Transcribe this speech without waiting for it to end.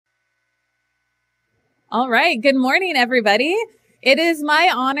All right. Good morning, everybody. It is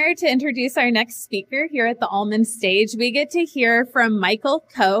my honor to introduce our next speaker here at the Almond stage. We get to hear from Michael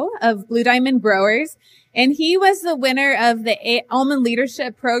Coe of Blue Diamond Growers, and he was the winner of the Almond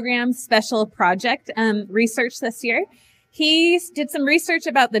Leadership Program Special Project research this year. He did some research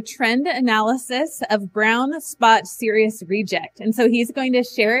about the trend analysis of brown spot serious reject, and so he's going to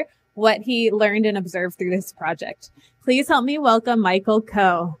share what he learned and observed through this project. Please help me welcome Michael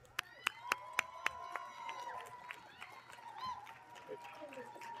Coe.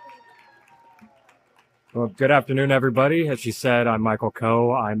 Well, good afternoon, everybody. As she said, I'm Michael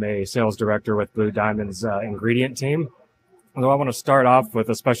Coe. I'm a sales director with Blue Diamond's ingredient team. So I want to start off with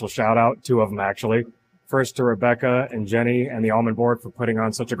a special shout out, two of them actually. First to Rebecca and Jenny and the Almond Board for putting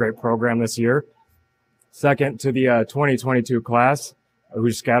on such a great program this year. Second to the 2022 class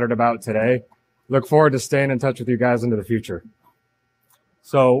who's scattered about today. Look forward to staying in touch with you guys into the future.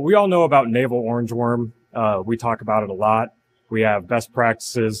 So we all know about navel orangeworm. We talk about it a lot. We have best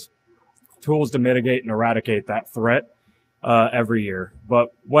practices, tools to mitigate and eradicate that threat every year. But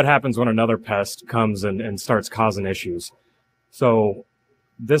what happens when another pest comes and starts causing issues? So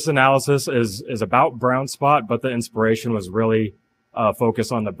this analysis is about brown spot, but the inspiration was really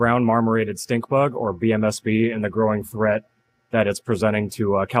focused on the brown marmorated stink bug, or BMSB, and the growing threat that it's presenting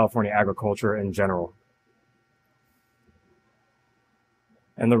to California agriculture in general.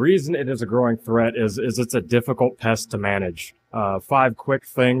 And the reason it is a growing threat is it's a difficult pest to manage. 5 quick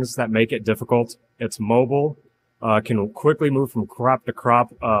things that make it difficult. It's mobile, can quickly move from crop to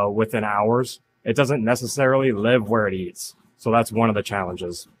crop within hours. It doesn't necessarily live where it eats. So that's one of the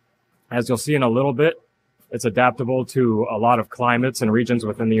challenges. As you'll see in a little bit, it's adaptable to a lot of climates and regions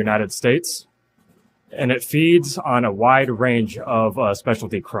within the United States. And it feeds on a wide range of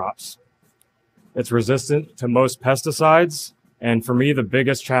specialty crops. It's resistant to most pesticides. And for me, the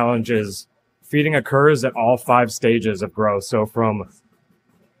biggest challenge is feeding occurs at all 5 stages of growth. So from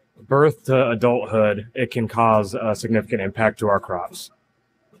birth to adulthood, it can cause a significant impact to our crops.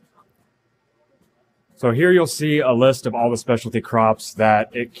 So here you'll see a list of all the specialty crops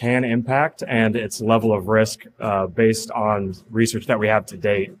that it can impact and its level of risk based on research that we have to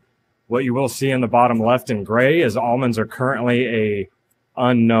date. What you will see in the bottom left in gray is almonds are currently a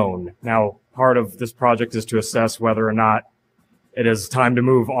unknown. Now, part of this project is to assess whether or not it is time to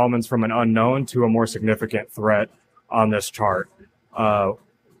move almonds from an unknown to a more significant threat on this chart.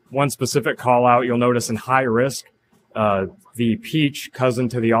 One specific call out, you'll notice in high risk, the peach, cousin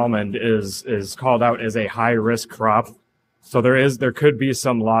to the almond, is called out as a high risk crop. So there could be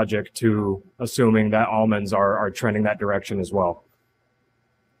some logic to assuming that almonds are trending that direction as well.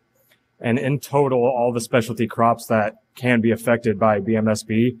 And in total, all the specialty crops that can be affected by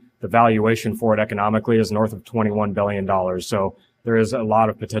BMSB, the valuation for it economically is north of $21 billion. So there is a lot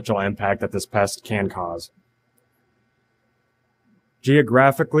of potential impact that this pest can cause.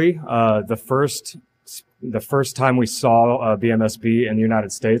 Geographically, the first time we saw BMSB in the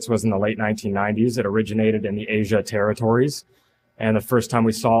United States was in the late 1990s. It originated in the Asia territories. And the first time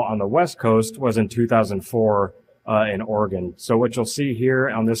we saw on the West Coast was in 2004 in Oregon. So what you'll see here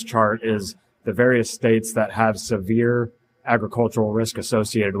on this chart is the various states that have severe agricultural risk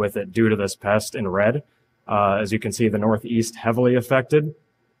associated with it due to this pest in red. As you can see, the Northeast heavily affected.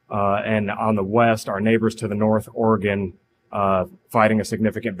 And on the West, our neighbors to the north, Oregon, fighting a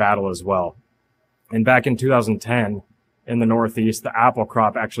significant battle as well. And back in 2010, in the Northeast, the apple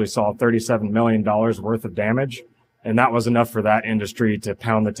crop actually saw $37 million worth of damage. And that was enough for that industry to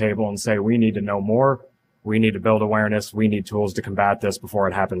pound the table and say, we need to know more. We need to build awareness. We need tools to combat this before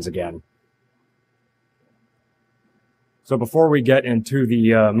it happens again. So before we get into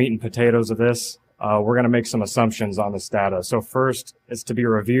the meat and potatoes of this, we're going to make some assumptions on this data. So first, it's to be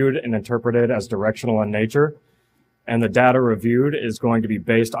reviewed and interpreted as directional in nature. And the data reviewed is going to be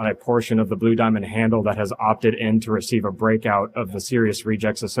based on a portion of the Blue Diamond handle that has opted in to receive a breakout of the serious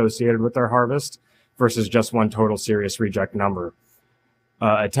rejects associated with their harvest versus just one total serious reject number.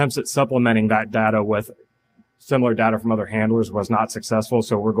 Attempts at supplementing that data with similar data from other handlers was not successful.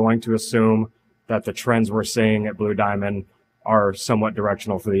 So we're going to assume that the trends we're seeing at Blue Diamond are somewhat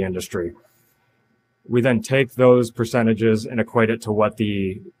directional for the industry. We then take those percentages and equate it to what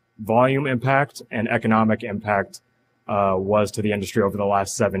the volume impact and economic impact was to the industry over the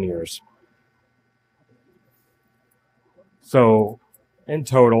last 7 years. So in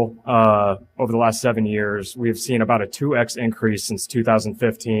total, over the last 7 years, we've seen about a 2x increase since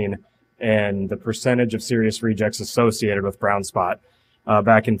 2015 in the percentage of serious rejects associated with brown spot.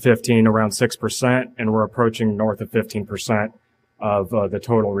 Back in 15, around 6%, and we're approaching north of 15% of the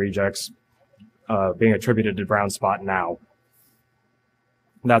total rejects being attributed to brown spot now.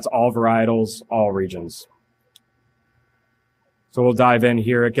 That's all varietals, all regions. So we'll dive in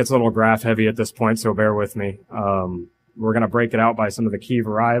here. It gets a little graph heavy at this point, so bear with me. We're going to break it out by some of the key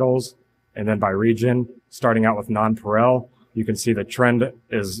varietals and then by region, starting out with nonpareil. You can see the trend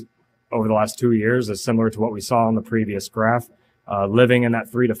is over the last 2 years is similar to what we saw on the previous graph, living in that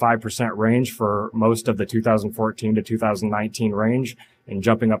 3 to 5% range for most of the 2014 to 2019 range and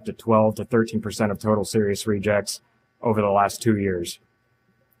jumping up to 12 to 13% of total serious rejects over the last 2 years.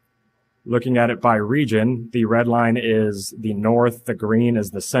 Looking at it by region, the red line is the north, the green is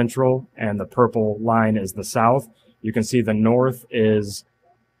the central, and the purple line is the south. You can see the north is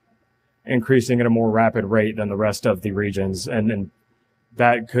increasing at a more rapid rate than the rest of the regions, and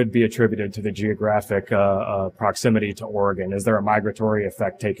that could be attributed to the geographic proximity to Oregon. Is there a migratory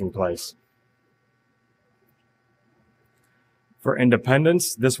effect taking place? For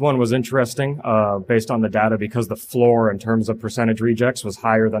independents, this one was interesting based on the data because the floor in terms of percentage rejects was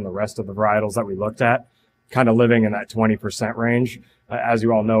higher than the rest of the varietals that we looked at, kind of living in that 20% range. As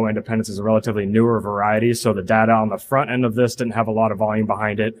you all know, independence is a relatively newer variety, so the data on the front end of this didn't have a lot of volume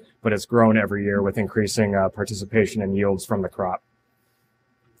behind it, but it's grown every year with increasing participation and yields from the crop.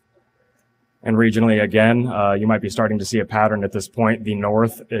 And regionally, again, you might be starting to see a pattern at this point. The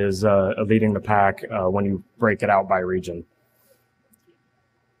north is leading the pack when you break it out by region.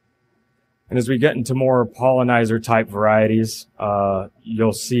 And as we get into more pollinizer type varieties,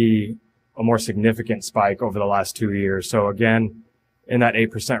 you'll see a more significant spike over the last 2 years. So again, in that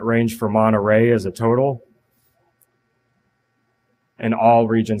 8% range for Monterey as a total. And all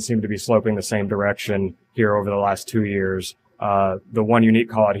regions seem to be sloping the same direction here over the last 2 years. The one unique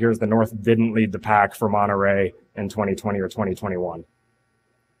call out here is the north didn't lead the pack for Monterey in 2020 or 2021.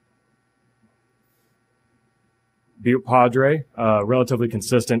 Butte Padre, relatively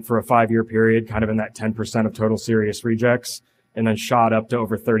consistent for a 5-year period, kind of in that 10% of total serious rejects, and then shot up to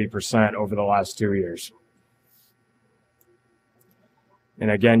over 30% over the last 2 years.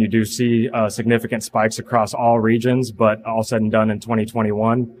 And again, you do see significant spikes across all regions, but all said and done in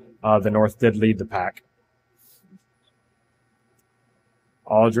 2021, the north did lead the pack.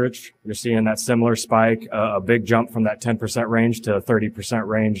 Aldrich, you're seeing that similar spike, a big jump from that 10% range to 30%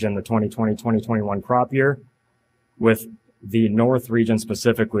 range in the 2020-2021 crop year, with the north region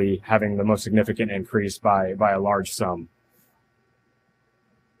specifically having the most significant increase by a large sum.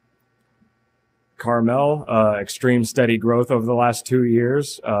 Carmel, extreme steady growth over the last 2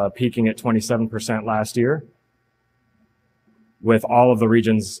 years, peaking at 27% last year, with all of the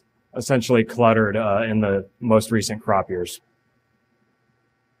regions essentially cluttered in the most recent crop years.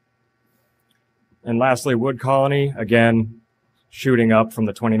 And lastly, Wood Colony, again, shooting up from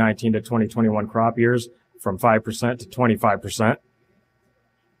the 2019 to 2021 crop years from 5% to 25%,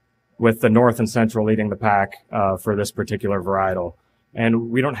 with the north and central leading the pack for this particular varietal. And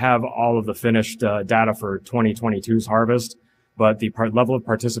we don't have all of the finished data for 2022's harvest, but the level of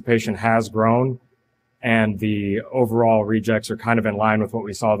participation has grown, and the overall rejects are kind of in line with what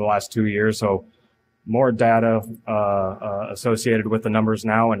we saw the last 2 years. So more data associated with the numbers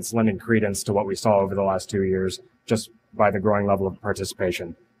now, and it's lending credence to what we saw over the last 2 years just by the growing level of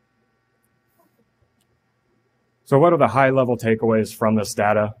participation. So what are the high-level takeaways from this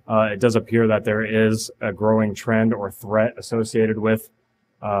data? It does appear that there is a growing trend or threat associated with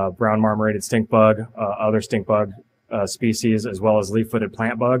brown marmorated stink bug, other stink bug species, as well as leaf-footed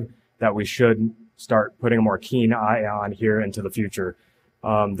plant bug that we should start putting a more keen eye on here into the future.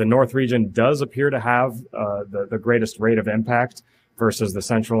 The north region does appear to have the greatest rate of impact versus the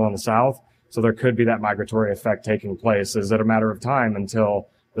central and the south. So there could be that migratory effect taking place. Is it a matter of time until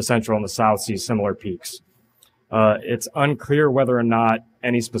the central and the south see similar peaks? It's unclear whether or not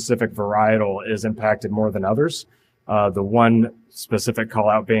any specific varietal is impacted more than others. The one specific call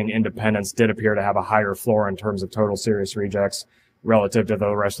out being Independence did appear to have a higher floor in terms of total serious rejects relative to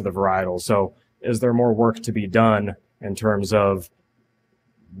the rest of the varietals. So is there more work to be done in terms of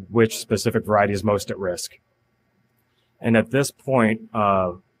which specific variety is most at risk? And at this point,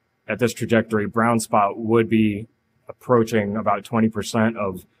 at this trajectory, brown spot would be approaching about 20%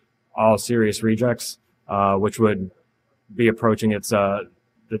 of all serious rejects, which would be approaching its,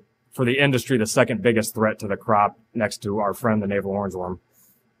 for the industry, the second biggest threat to the crop next to our friend, the navel orangeworm.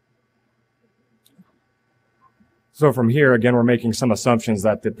 So from here, again, we're making some assumptions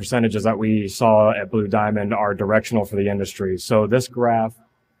that the percentages that we saw at Blue Diamond are directional for the industry. So this graph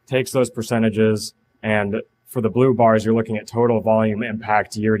takes those percentages, and for the blue bars, you're looking at total volume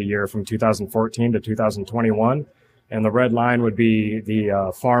impact year to year from 2014 to 2021. And the red line would be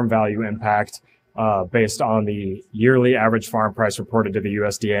the farm value impact based on the yearly average farm price reported to the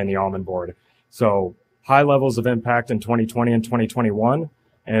USDA and the Almond Board. So high levels of impact in 2020 and 2021,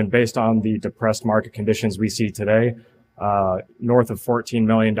 And based on the depressed market conditions we see today, north of $14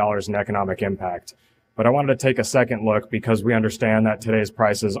 million in economic impact. But I wanted to take a second look because we understand that today's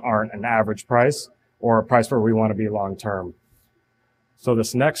prices aren't an average price or a price where we want to be long term. So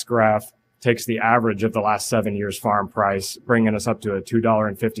this next graph takes the average of the last 7 years farm price, bringing us up to a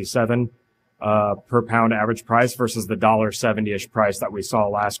 $2.57 per pound average price versus the $1.70-ish price that we saw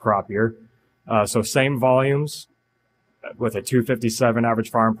last crop year. So same volumes with a $2.57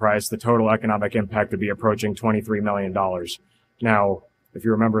 average farm price, the total economic impact would be approaching $23 million. Now, if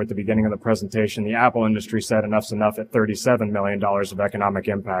you remember at the beginning of the presentation, the apple industry said enough's enough at $37 million of economic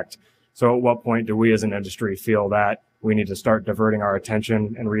impact. So at what point do we as an industry feel that we need to start diverting our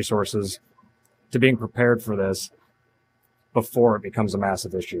attention and resources to being prepared for this before it becomes a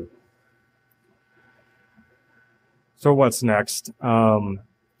massive issue? So what's next?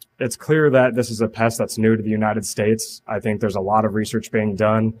 It's clear that this is a pest that's new to the United States. I think there's a lot of research being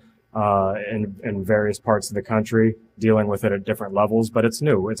done in various parts of the country dealing with it at different levels, but it's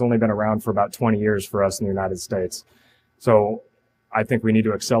new. It's only been around for about 20 years for us in the United States. So I think we need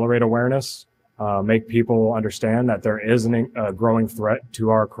to accelerate awareness, make people understand that there is a growing threat to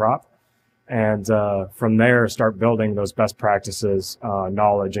our crop, and from there start building those best practices,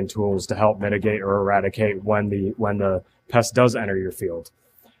 knowledge and tools to help mitigate or eradicate when the pest does enter your field.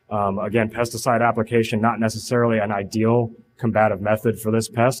 Again, pesticide application, not necessarily an ideal combative method for this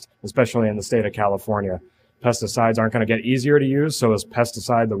pest, especially in the state of California. Pesticides aren't going to get easier to use, so is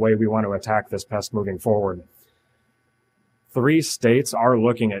pesticide the way we want to attack this pest moving forward? 3 states are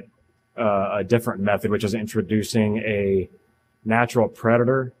looking at a different method, which is introducing a natural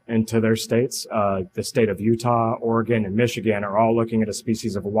predator into their states. The state of Utah, Oregon, and Michigan are all looking at a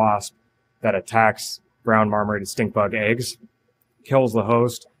species of wasp that attacks brown marmorated stink bug eggs, kills the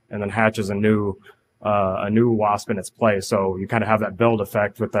host, and then hatches a new wasp in its place. So you kind of have that build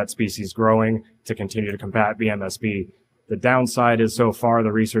effect with that species growing to continue to combat BMSB. The downside is so far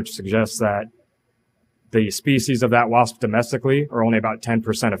the research suggests that the species of that wasp domestically are only about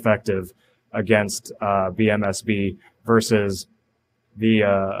 10% effective against BMSB versus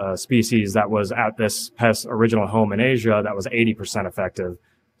the species that was at this pest's original home in Asia that was 80% effective.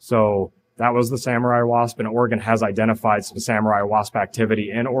 So that was the samurai wasp, and Oregon has identified some samurai wasp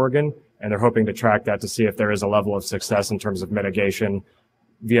activity in Oregon, and they're hoping to track that to see if there is a level of success in terms of mitigation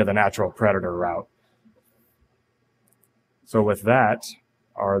via the natural predator route. So with that,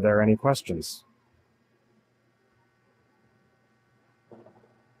 are there any questions?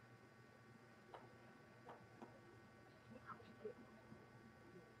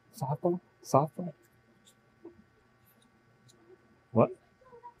 Softball? What?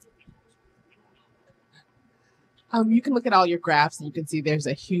 You can look at all your graphs and you can see there's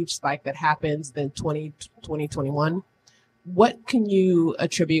a huge spike that happens in 2021. What can you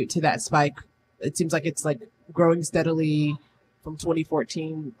attribute to that spike? It seems like it's like growing steadily from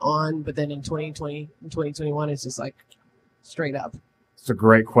 2014 on, but then in 2020 and 2021, it's just like straight up. It's a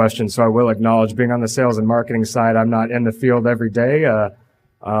great question. So I will acknowledge, being on the sales and marketing side, I'm not in the field every day.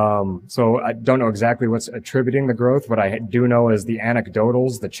 So I don't know exactly what's attributing the growth. What I do know is the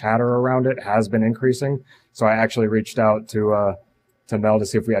anecdotals, the chatter around it has been increasing. So I actually reached out to Mel to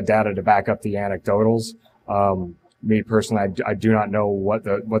see if we had data to back up the anecdotals. Me personally, I do not know what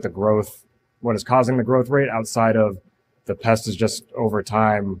is causing the growth rate outside of the pest is just over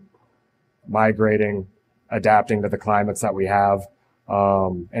time migrating, adapting to the climates that we have.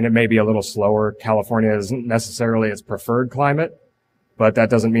 And it may be a little slower. California isn't necessarily its preferred climate, but that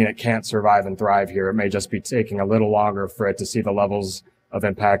doesn't mean it can't survive and thrive here. It may just be taking a little longer for it to see the levels of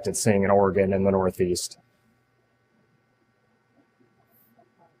impact it's seeing in Oregon and the Northeast.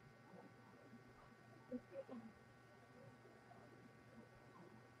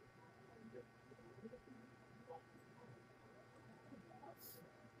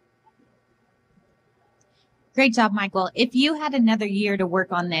 Great job, Michael. If you had another year to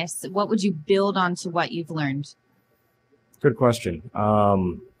work on this, what would you build onto what you've learned? Good question. I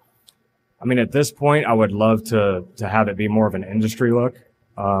mean, at this point, I would love to have it be more of an industry look.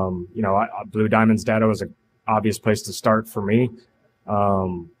 Blue Diamond's data was an obvious place to start for me.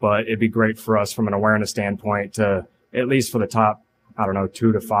 But it'd be great for us from an awareness standpoint to, at least for the top,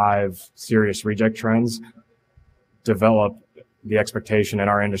 2 to 5 serious reject trends, develop the expectation in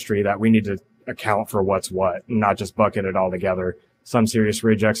our industry that we need to account for what's what, and not just bucket it all together. Some serious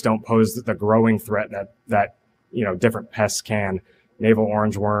rejects don't pose the growing threat that different pests can. Navel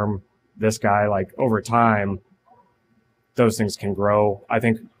orange worm, this guy, like over time, those things can grow. I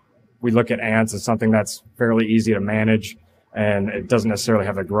think we look at ants as something that's fairly easy to manage, and it doesn't necessarily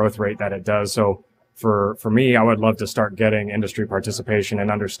have the growth rate that it does. So for me, I would love to start getting industry participation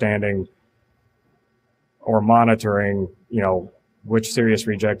and understanding or monitoring, which serious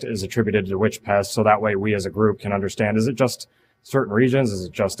reject is attributed to which pest. So that way we as a group can understand, is it just certain regions? Is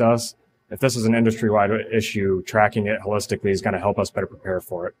it just us? If this is an industry-wide issue, tracking it holistically is going to help us better prepare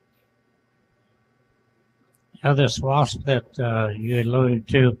for it. Now, this wasp that you alluded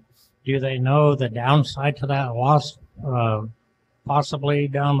to, do they know the downside to that wasp possibly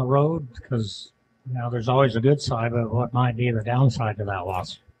down the road? Because there's always a good side, but what might be the downside to that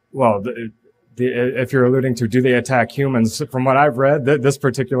wasp? Well, if you're alluding to, do they attack humans? From what I've read, this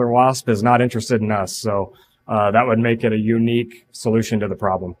particular wasp is not interested in us. So that would make it a unique solution to the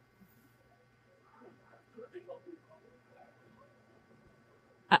problem.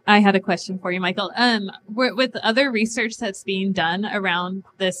 I had a question for you, Michael. With other research that's being done around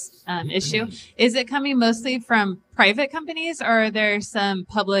this issue, is it coming mostly from private companies, or are there some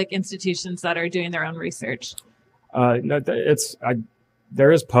public institutions that are doing their own research? No,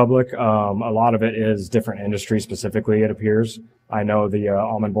 there is public. A lot of it is different industries specifically, it appears. I know the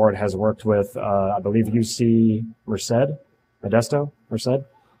Almond Board has worked with, I believe, UC Modesto.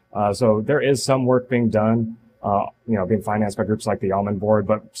 So there is some work being done. Being financed by groups like the Almond Board,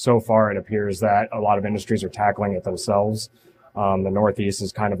 but so far it appears that a lot of industries are tackling it themselves. The Northeast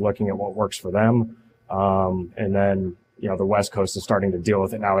is kind of looking at what works for them. And then, the West Coast is starting to deal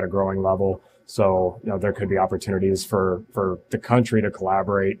with it now at a growing level. So, there could be opportunities for the country to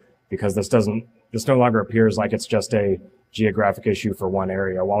collaborate, because this no longer appears like it's just a geographic issue for one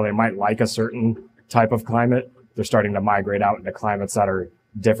area. While they might like a certain type of climate, they're starting to migrate out into climates that are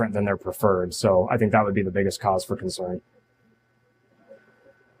different than their preferred. So I think that would be the biggest cause for concern.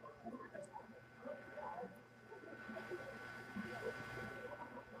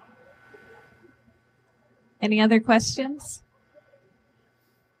 Any other questions?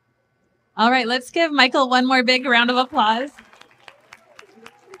 All right, let's give Michael one more big round of applause.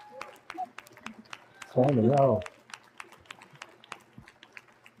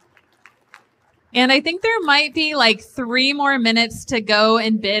 And I think there might be like 3 more minutes to go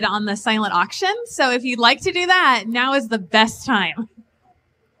and bid on the silent auction. So if you'd like to do that, now is the best time.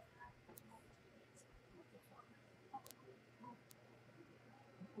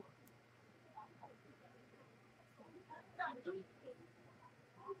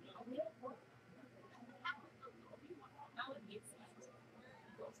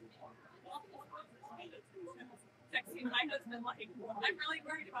 Texting my husband like, I'm really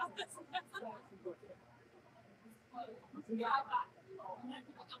worried about this.